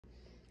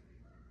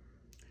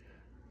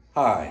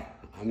Hi,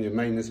 I'm your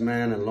maintenance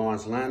man at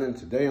Lawrence Landon.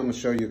 Today I'm going to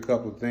show you a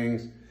couple of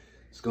things.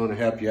 It's going to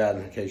help you out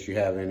in case you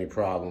have any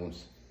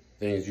problems,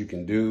 things you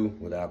can do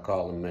without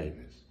calling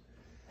maintenance.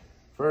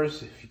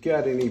 First, if you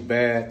got any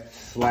bad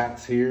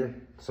slats here,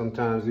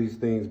 sometimes these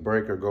things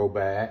break or go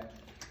bad,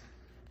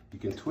 you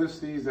can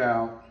twist these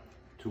out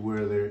to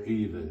where they're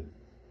even,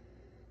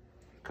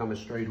 coming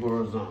straight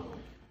horizontal.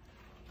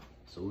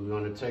 So we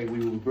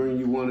will bring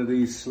you one of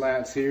these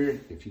slats here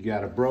if you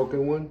got a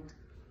broken one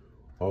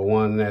or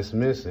one that's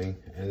missing,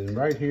 and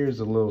right here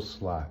is a little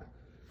slot.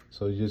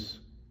 So you just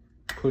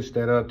push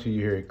that up till you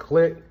hear it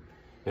click,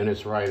 and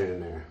it's right in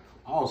there.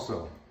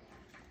 Also,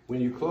 when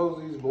you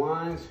close these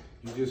blinds,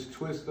 you just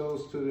twist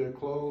those to their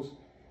close,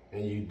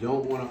 and you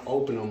don't want to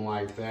open them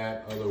like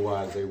that,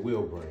 otherwise they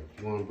will break.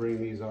 You want to bring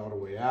these all the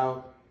way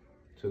out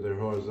to their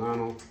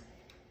horizontal.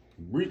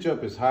 Reach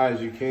up as high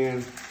as you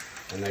can,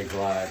 and they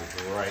glide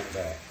right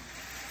back.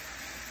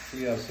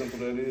 See how simple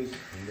that is?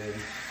 And then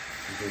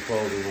you can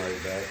close them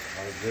right back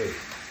like this.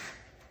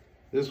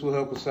 This will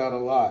help us out a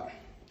lot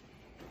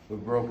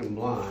with broken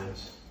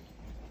blinds.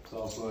 It's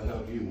also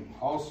help you.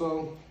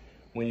 Also,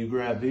 when you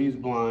grab these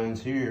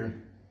blinds here,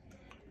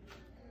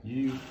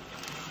 you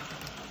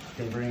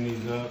can bring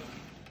these up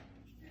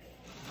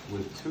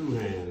with two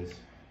hands.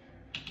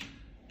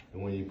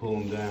 And when you pull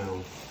them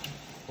down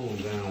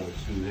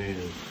with two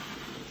hands.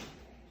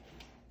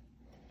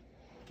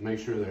 Make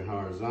sure they're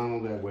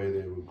horizontal, that way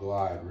they will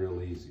glide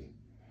real easy.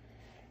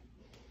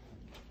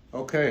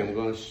 Okay, I'm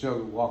going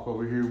to walk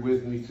over here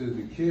with me to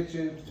the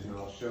kitchen, and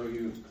I'll show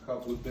you a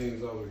couple of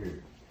things over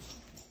here.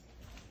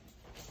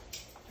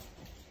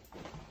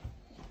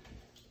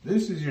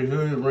 This is your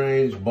hood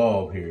range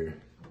bulb here.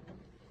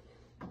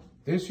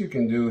 This you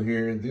can do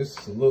here,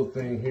 this little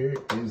thing here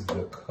is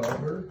the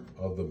cover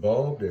of the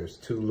bulb. There's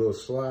two little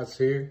slots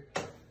here.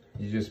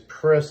 You just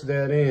press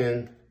that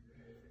in,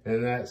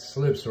 and that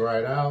slips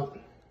right out.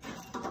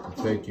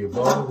 You take your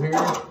bulb here,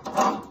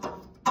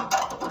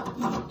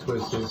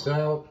 twist this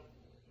out,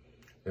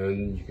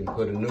 and you can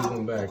put a new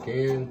one back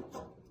in.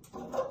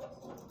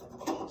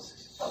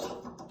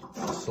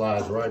 It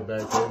slides right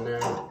back in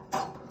there.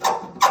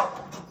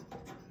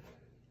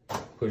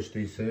 Push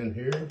these in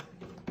here,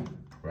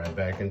 right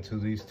back into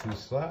these two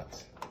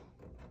slots.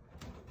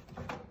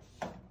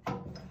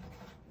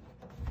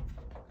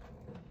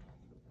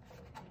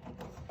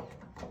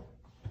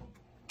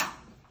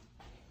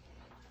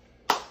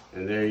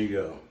 And there you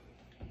go.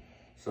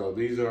 So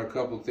these are a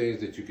couple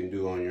things that you can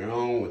do on your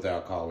own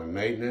without calling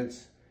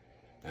maintenance,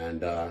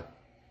 and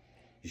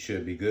you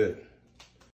should be good.